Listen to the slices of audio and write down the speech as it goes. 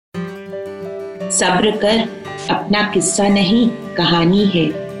सब्र कर, अपना किस्सा नहीं कहानी है.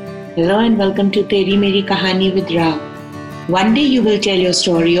 Hello and welcome to Teri, Meri, Kahani with Rav. One day you will tell your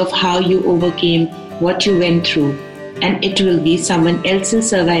story of how you overcame what you went through, and it will be someone else's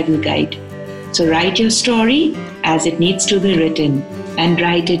survival guide. So write your story as it needs to be written and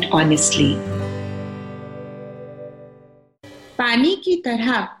write it honestly. पानी की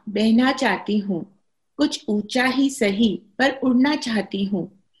तरह बहना चाहती हूँ, कुछ ऊंचा ही सही पर उड़ना चाहती हूँ.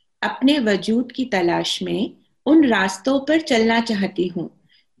 अपने वजूद की तलाश में उन रास्तों पर चलना चाहती हूँ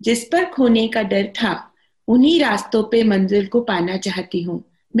जिस पर खोने का डर था. उन्हीं रास्तों पे मंजिल को पाना चाहती हूँ.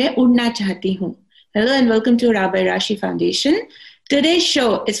 मैं उड़ना चाहती हूँ. Hello and welcome to Rabbi Rashi Foundation. Today's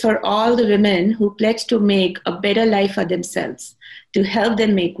show is for all the women who pledge to make a better life for themselves. To help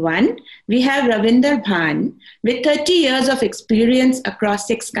them make one, we have Ravinder Bhan with 30 years of experience across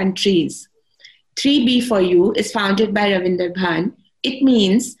 6 countries. 3B for You is founded by Ravinder Bhan. It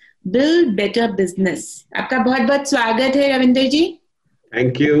means Build Better Business. आपका बहुत बहुत स्वागत है रविंदर जी.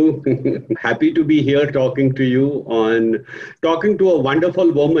 Thank you. Happy to be here talking to a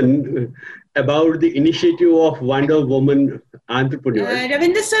wonderful woman about the initiative of Wonder Woman entrepreneurs.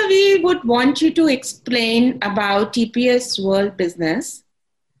 Ravinder sir, we would want you to explain about TPS World Business,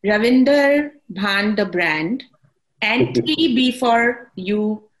 Ravinder Bhan the brand, and 3B for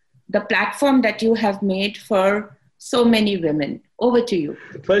You, the platform that you have made for so many women. Over to you.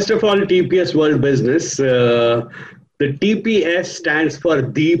 First of all, TPS World Business. The TPS stands for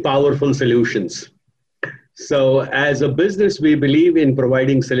The Powerful Solutions. So as a business, we believe in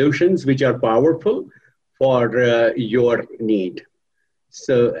providing solutions which are powerful for your need.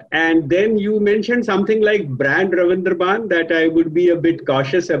 So, and then you mentioned something like brand Ravinder Bhan that I would be a bit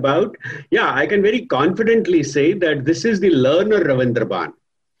cautious about. Yeah, I can very confidently say that this is the learner Ravinder Bhan,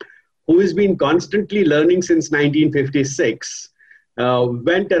 who has been constantly learning since 1956.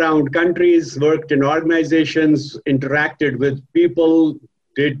 Went around countries, worked in organizations, interacted with people,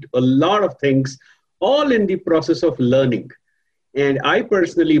 did a lot of things, all in the process of learning. And I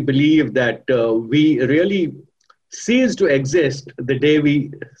personally believe that we really cease to exist the day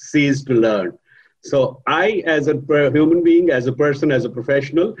we cease to learn. So I, as a human being, as a person, as a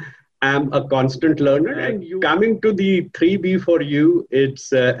professional, am a constant learner. And coming to the 3B for You,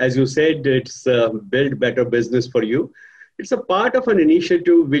 it's, as you said, it's Build Better Business for You. It's a part of an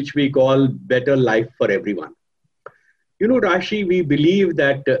initiative which we call Better Life for Everyone. You know, Rashi, we believe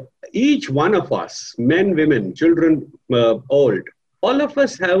that each one of us, men, women, children, old, all of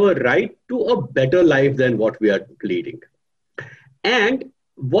us have a right to a better life than what we are leading. And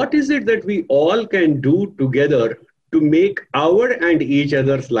what is it that we all can do together to make our and each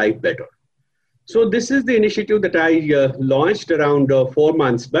other's life better? So this is the initiative that I launched around 4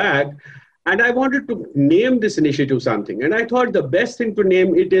 months back. And I wanted to name this initiative something. And I thought the best thing to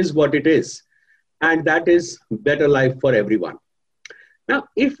name it is what it is. And that is Better Life for Everyone. Now,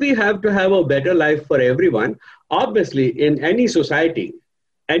 if we have to have a better life for everyone, obviously in any society,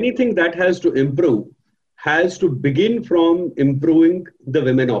 anything that has to improve has to begin from improving the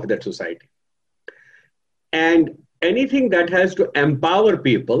women of that society. And anything that has to empower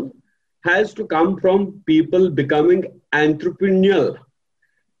people has to come from people becoming entrepreneurial.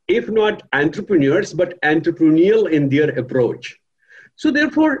 If not entrepreneurs, but entrepreneurial in their approach. So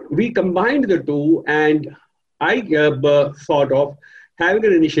therefore, we combined the two, and I thought of having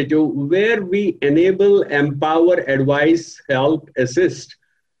an initiative where we enable, empower, advise, help, assist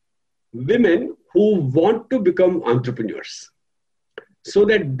women who want to become entrepreneurs so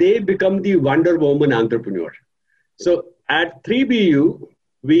that they become the Wonder Woman entrepreneur. So at 3BU,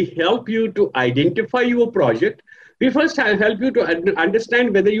 we help you to identify your project. We first help you to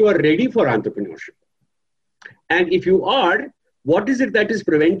understand whether you are ready for entrepreneurship. And if you are, what is it that is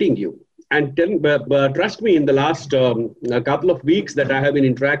preventing you? And trust me, in the last a couple of weeks that I have been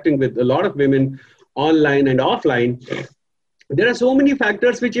interacting with a lot of women online and offline, there are so many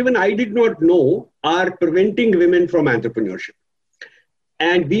factors which even I did not know are preventing women from entrepreneurship.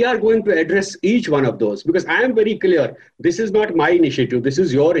 And we are going to address each one of those because I am very clear, this is not my initiative, this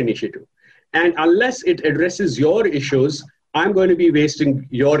is your initiative. And unless it addresses your issues, I'm going to be wasting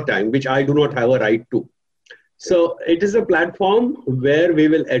your time, which I do not have a right to. So it is a platform where we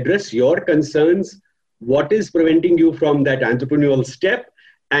will address your concerns, what is preventing you from that entrepreneurial step.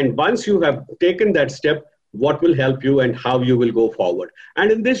 And once you have taken that step, what will help you and how you will go forward.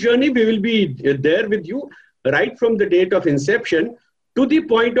 And in this journey, we will be there with you right from the date of inception to the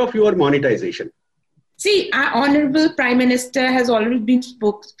point of your monetization. See, our Honorable Prime Minister has already been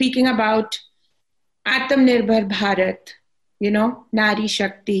speaking about Atmanirbhar Bharat, Nari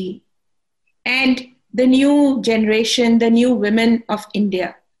Shakti, and the new generation, the new women of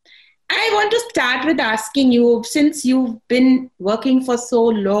India. I want to start with asking you, since you've been working for so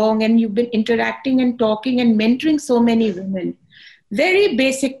long and you've been interacting and talking and mentoring so many women, very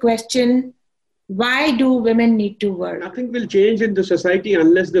basic question, why do women need to work? Nothing will change in the society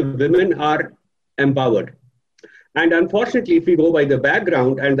unless the women are empowered. And unfortunately, if we go by the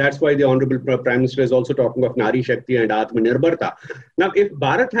background, and that's why the Honorable Prime Minister is also talking of Nari Shakti and Atmanirbharta. Now, if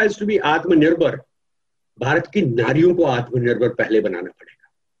Bharat has to be Atmanirbhar, Bharat की नारियों को आत्मनिर्भर पहले बनाना पड़ेगा.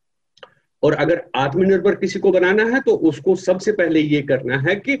 और अगर आत्मनिर्भर किसी को बनाना है तो उसको सबसे पहले ये करना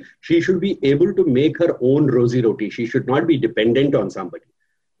है कि she should be able to make her own rosy roti. She should not be dependent on somebody.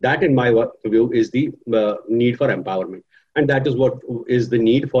 That, in my view, is the need for empowerment. And that is what is the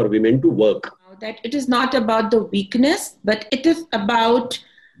need for women to work. That it is not about the weakness, but it is about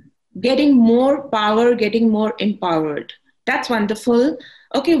getting more power, getting more empowered. That's wonderful.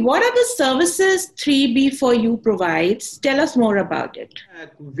 Okay, what are the services 3B4U provides? Tell us more about it.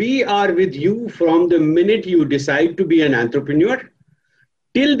 We are with you from the minute you decide to be an entrepreneur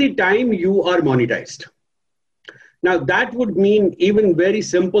till the time you are monetized. Now, that would mean even very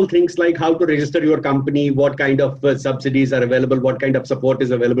simple things like how to register your company, what kind of subsidies are available, what kind of support is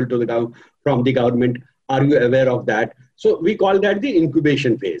available to from the government. Are you aware of that? So we call that the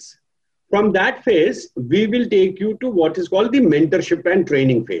incubation phase. From that phase, we will take you to what is called the mentorship and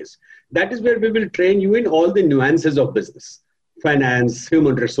training phase. That is where we will train you in all the nuances of business, finance,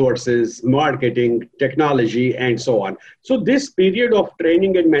 human resources, marketing, technology, and so on. So this period of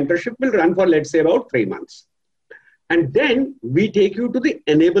training and mentorship will run for, let's say, about 3 months. And then we take you to the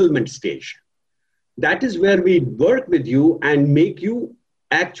enablement stage. That is where we work with you and make you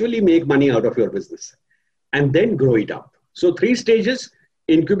actually make money out of your business and then grow it up. So 3 stages: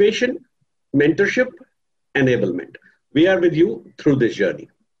 incubation, mentorship, enablement. We are with you through this journey.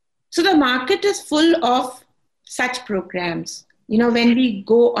 So the market is full of such programs. You know, when we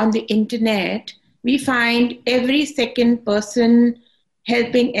go on the internet, we find every second person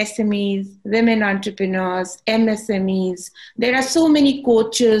helping SMEs, women entrepreneurs, MSMEs. There are so many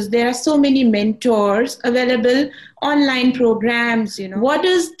coaches, there are so many mentors available, online programs. You know, what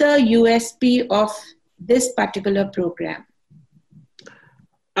is the USP of this particular program?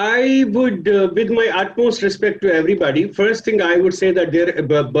 I would, with my utmost respect to everybody, first thing I would say that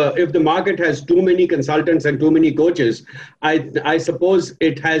if the market has too many consultants and too many coaches, I suppose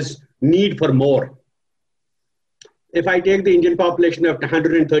it has need for more. If I take the Indian population of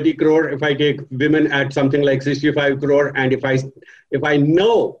 130 crore, if I take women at something like 65 crore, and if I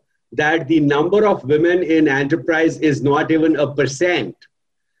know that the number of women in enterprise is not even 1%,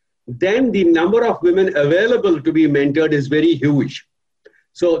 then the number of women available to be mentored is very huge.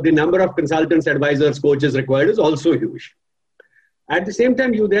 So the number of consultants, advisors, coaches required is also huge. At the same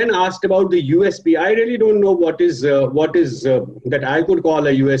time, you then asked about the USP. I really don't know what is that I could call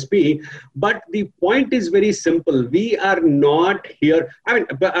a USP, but the point is very simple. We are not here. I mean,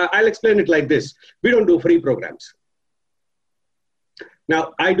 I'll explain it like this. We don't do free programs.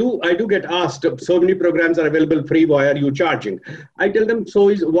 Now, I do get asked, so many programs are available free, why are you charging? I tell them,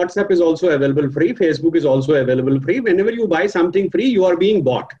 WhatsApp is also available free, Facebook is also available free. Whenever you buy something free, you are being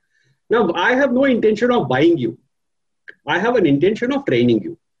bought. Now, I have no intention of buying you. I have an intention of training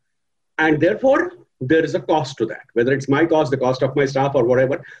you. And therefore, there is a cost to that, whether it's my cost, the cost of my staff or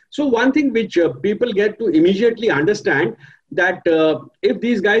whatever. So one thing which people get to immediately understand that if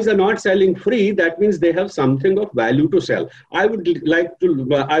these guys are not selling free, that means they have something of value to sell. I would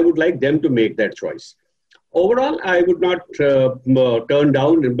like them to make that choice. Overall, I would not turn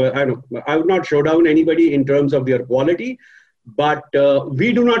down, I would not show down anybody in terms of their quality, but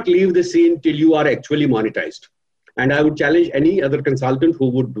we do not leave the scene till you are actually monetized. And I would challenge any other consultant who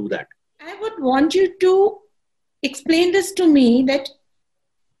would do that. I would want you to explain this to me, that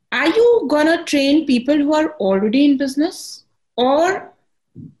are you going to train people who are already in business, or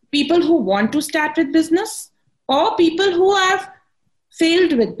people who want to start with business, or people who have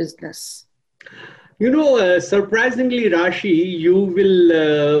failed with business? You know, surprisingly, Rashi, you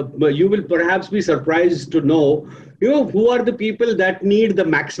will perhaps be surprised to know, who are the people that need the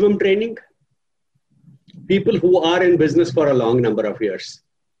maximum training? People who are in business for a long number of years.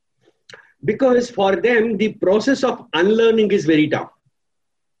 Because for them, the process of unlearning is very tough.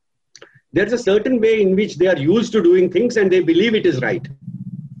 There's a certain way in which they are used to doing things and they believe it is right.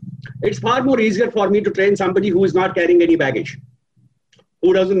 It's far more easier for me to train somebody who is not carrying any baggage,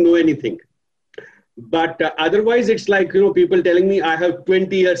 who doesn't know anything. But otherwise, it's like, people telling me I have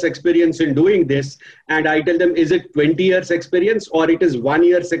 20 years experience in doing this. And I tell them, is it 20 years experience or it is 1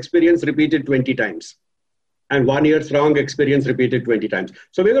 year's experience repeated 20 times? And 1 year's wrong experience repeated 20 times.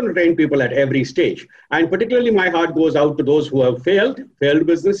 So we're going to train people at every stage. And particularly my heart goes out to those who have failed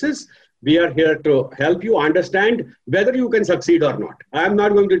businesses, We are here to help you understand whether you can succeed or not. I'm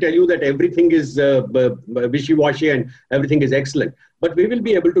not going to tell you that everything is wishy-washy and everything is excellent, but we will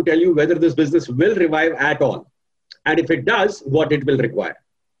be able to tell you whether this business will revive at all. And if it does, what it will require.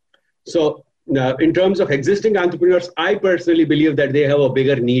 So in terms of existing entrepreneurs, I personally believe that they have a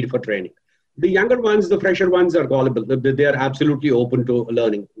bigger need for training. The younger ones, the fresher ones are gullible. They are absolutely open to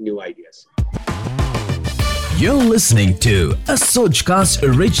learning new ideas. You're listening to a Sojcast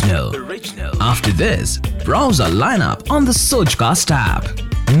original. After this, browse our lineup on the Sojcast app.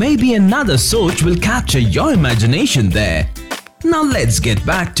 Maybe another Soj will capture your imagination there. Now let's get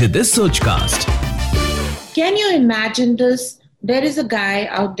back to this Sojcast. Can you imagine this? There is a guy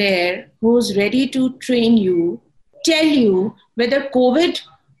out there who's ready to train you, tell you whether COVID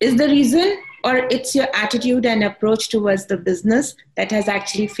is the reason or it's your attitude and approach towards the business that has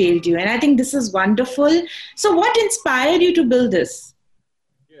actually failed you. And I think this is wonderful. So what inspired you to build this?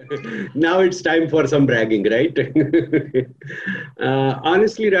 Now it's time for some bragging, right?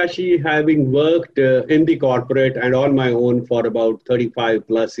 Honestly, Rashi, having worked in the corporate and on my own for about 35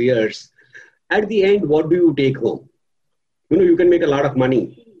 plus years, at the end, what do you take home? You can make a lot of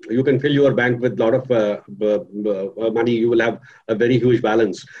money. You can fill your bank with a lot of money. You will have a very huge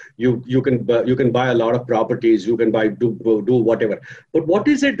balance. You can buy a lot of properties. You can do whatever. But what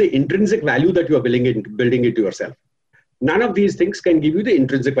is it, the intrinsic value that you are building into yourself? None of these things can give you the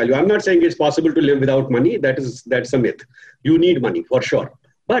intrinsic value. I'm not saying it's possible to live without money. That's a myth. You need money for sure.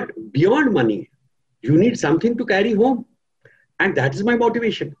 But beyond money, you need something to carry home. And that is my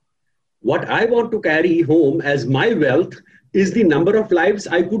motivation. What I want to carry home as my wealth is the number of lives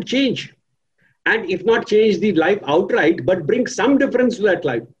I could change. And if not change the life outright, but bring some difference to that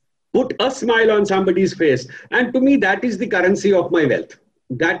life. Put a smile on somebody's face. And to me, that is the currency of my wealth.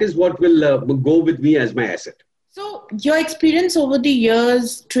 That is what will go with me as my asset. So your experience over the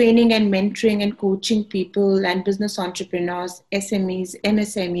years, training and mentoring and coaching people and business entrepreneurs, SMEs,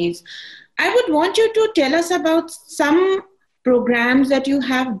 MSMEs, I would want you to tell us about some programs that you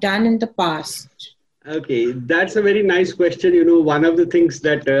have done in the past. Okay, that's a very nice question. One of the things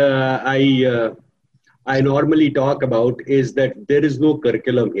that I normally talk about is that there is no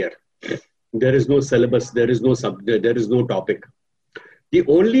curriculum here. There is no syllabus. There is no subject. There is no topic. The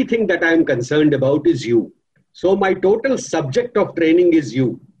only thing that I am concerned about is you. So my total subject of training is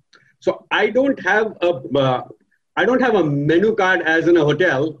you. So I don't have a menu card as in a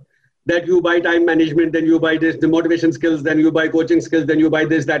hotel that you buy time management, then you buy this, the motivation skills, then you buy coaching skills, then you buy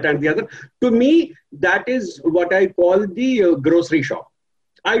this, that, and the other. To me, that is what I call the grocery shop.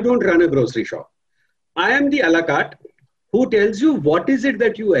 I don't run a grocery shop. I am the a la carte who tells you what is it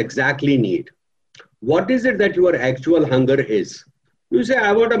that you exactly need. What is it that your actual hunger is. You say,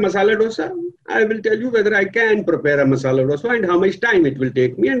 I want a masala dosa. I will tell you whether I can prepare a masala dosa and how much time it will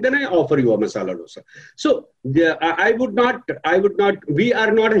take me. And then I offer you a masala dosa. So we are not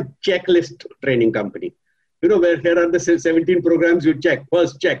a checklist training company. Where here are the 17 programs you check,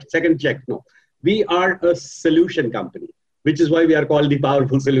 first check, second check. No, we are a solution company, which is why we are called the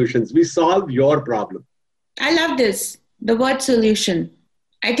Powerful Solutions. We solve your problem. I love this, the word solution.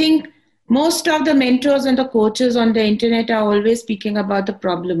 I think most of the mentors and the coaches on the internet are always speaking about the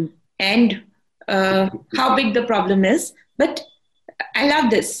problem and how big the problem is. But I love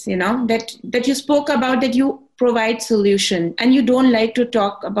this, that you spoke about, that you provide solution and you don't like to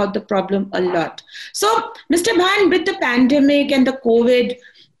talk about the problem a lot. So, Mr. Bhan, with the pandemic and the COVID,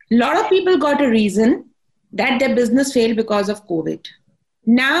 a lot of people got a reason that their business failed because of COVID.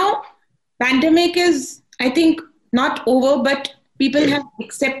 Now, pandemic is, I think, not over, but people have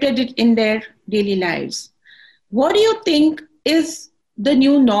accepted it in their daily lives. What do you think is the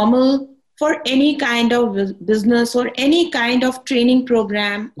new normal for any kind of business or any kind of training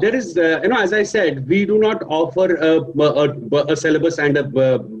program? There is, as I said, we do not offer a syllabus and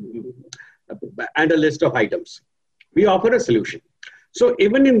a list of items. We offer a solution. So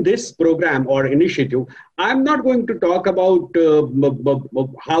even in this program or initiative, I'm not going to talk about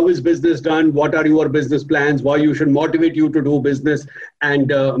how is business done, what are your business plans, why you should motivate you to do business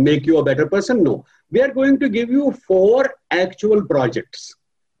and make you a better person. No, we are going to give you 4 actual projects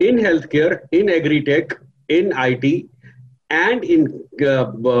in healthcare, in agri-tech, in IT, and in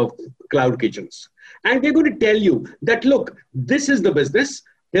cloud kitchens. And we're going to tell you that, look, this is the business,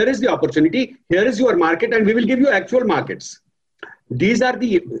 here is the opportunity, here is your market, and we will give you actual markets. These are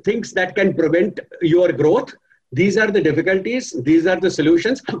the things that can prevent your growth. These are the difficulties. These are the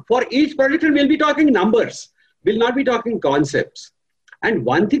solutions. For each project, we'll be talking numbers. We'll not be talking concepts. And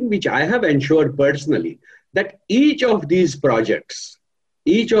one thing which I have ensured personally, that each of these projects,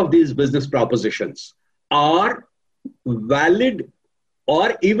 each of these business propositions are valid or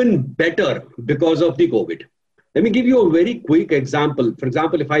even better because of the COVID. Let me give you a very quick example. For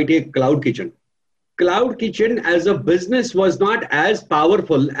example, if I take Cloud Kitchen. Cloud Kitchen as a business was not as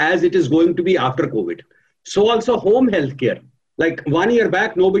powerful as it is going to be after COVID. So also home healthcare. Like 1 year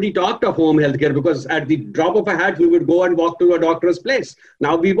back, nobody talked of home healthcare because at the drop of a hat, we would go and walk to a doctor's place.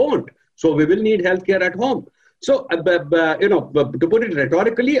 Now we won't. So we will need healthcare at home. So, to put it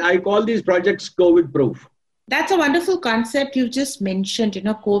rhetorically, I call these projects COVID proof. That's a wonderful concept you just mentioned,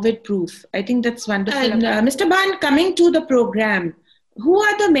 COVID proof. I think that's wonderful. And Mr. Bhan, coming to the program, who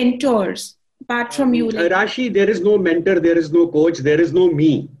are the mentors apart from you? Rashi, there is no mentor, there is no coach, there is no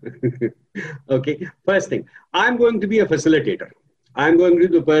me. Okay, first thing, I'm going to be a facilitator. I'm going to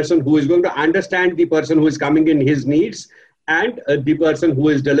be the person who is going to understand the person who is coming in, his needs, and the person who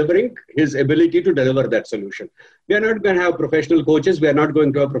is delivering his ability to deliver that solution. We are not going to have professional coaches. We are not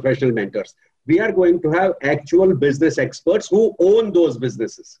going to have professional mentors. We are going to have actual business experts who own those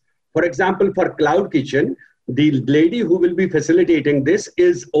businesses. For example, for Cloud Kitchen, the lady who will be facilitating this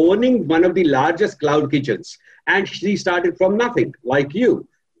is owning one of the largest cloud kitchens. And she started from nothing, like you.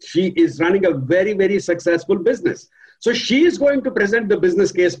 She is running a very, very successful business. So she is going to present the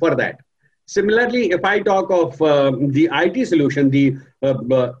business case for that. Similarly, if I talk of the IT solution, the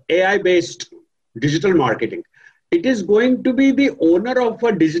AI-based digital marketing, it is going to be the owner of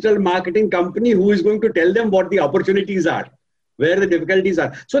a digital marketing company who is going to tell them what the opportunities are, where the difficulties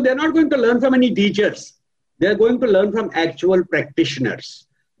are. So they're not going to learn from any teachers. They're going to learn from actual practitioners.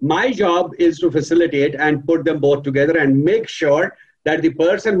 My job is to facilitate and put them both together and make sure that the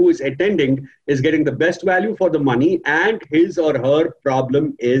person who is attending is getting the best value for the money and his or her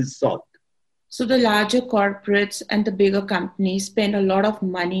problem is solved. So the larger corporates and the bigger companies spend a lot of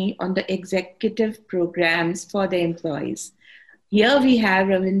money on the executive programs for their employees. Here we have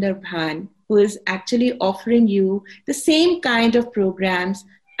Ravinder Bhan, who is actually offering you the same kind of programs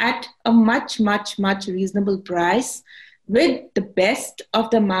at a much, much, much reasonable price with the best of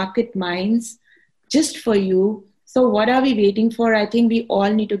the market minds just for you. So what are we waiting for? I think we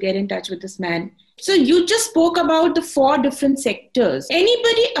all need to get in touch with this man. So you just spoke about the 4 different sectors.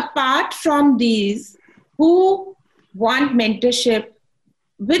 Anybody apart from these who want mentorship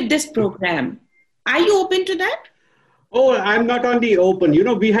with this program, are you open to that? Oh, I'm not only open.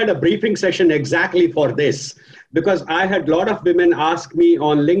 We had a briefing session exactly for this because I had a lot of women ask me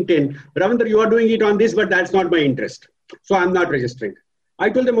on LinkedIn, Ravinder, you are doing it on this, but that's not my interest. So I'm not registering. I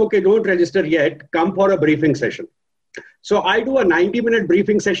told them, okay, don't register yet. Come for a briefing session. So I do a 90-minute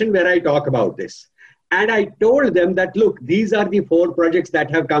briefing session where I talk about this. And I told them that, look, these are the 4 projects that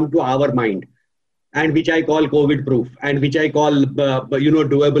have come to our mind and which I call COVID proof and which I call,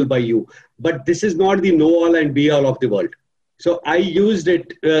 doable by you. But this is not the know all and be all of the world. So I used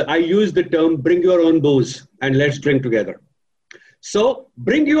it. I used the term, bring your own booze and let's drink together. So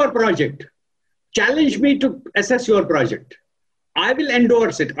bring your project. Challenge me to assess your project. I will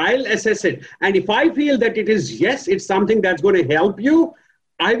endorse it. I'll assess it. And if I feel that it is, yes, it's something that's going to help you,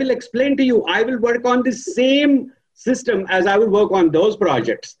 I will explain to you. I will work on the same system as I will work on those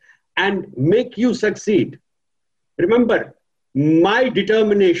projects and make you succeed. Remember, my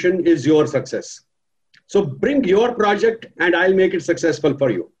determination is your success. So bring your project and I'll make it successful for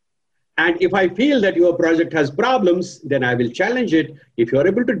you. And if I feel that your project has problems, then I will challenge it. If you're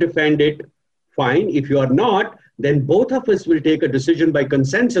able to defend it, fine. If you are not, then both of us will take a decision by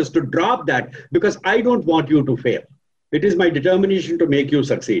consensus to drop that because I don't want you to fail. It is my determination to make you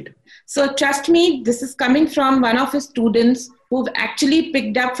succeed. So trust me, this is coming from one of his students who've actually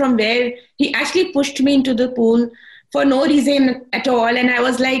picked up from where he actually pushed me into the pool for no reason at all. And I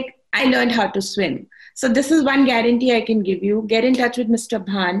was like, I learned how to swim. So this is one guarantee I can give you. Get in touch with Mr.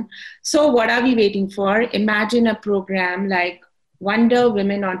 Bhan. So what are we waiting for? Imagine a program like Wonder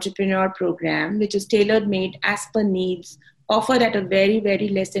Women Entrepreneur Program, which is tailor-made as per needs, offered at a very, very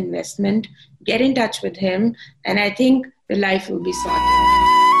less investment. Get in touch with him, and I think the life will be sorted.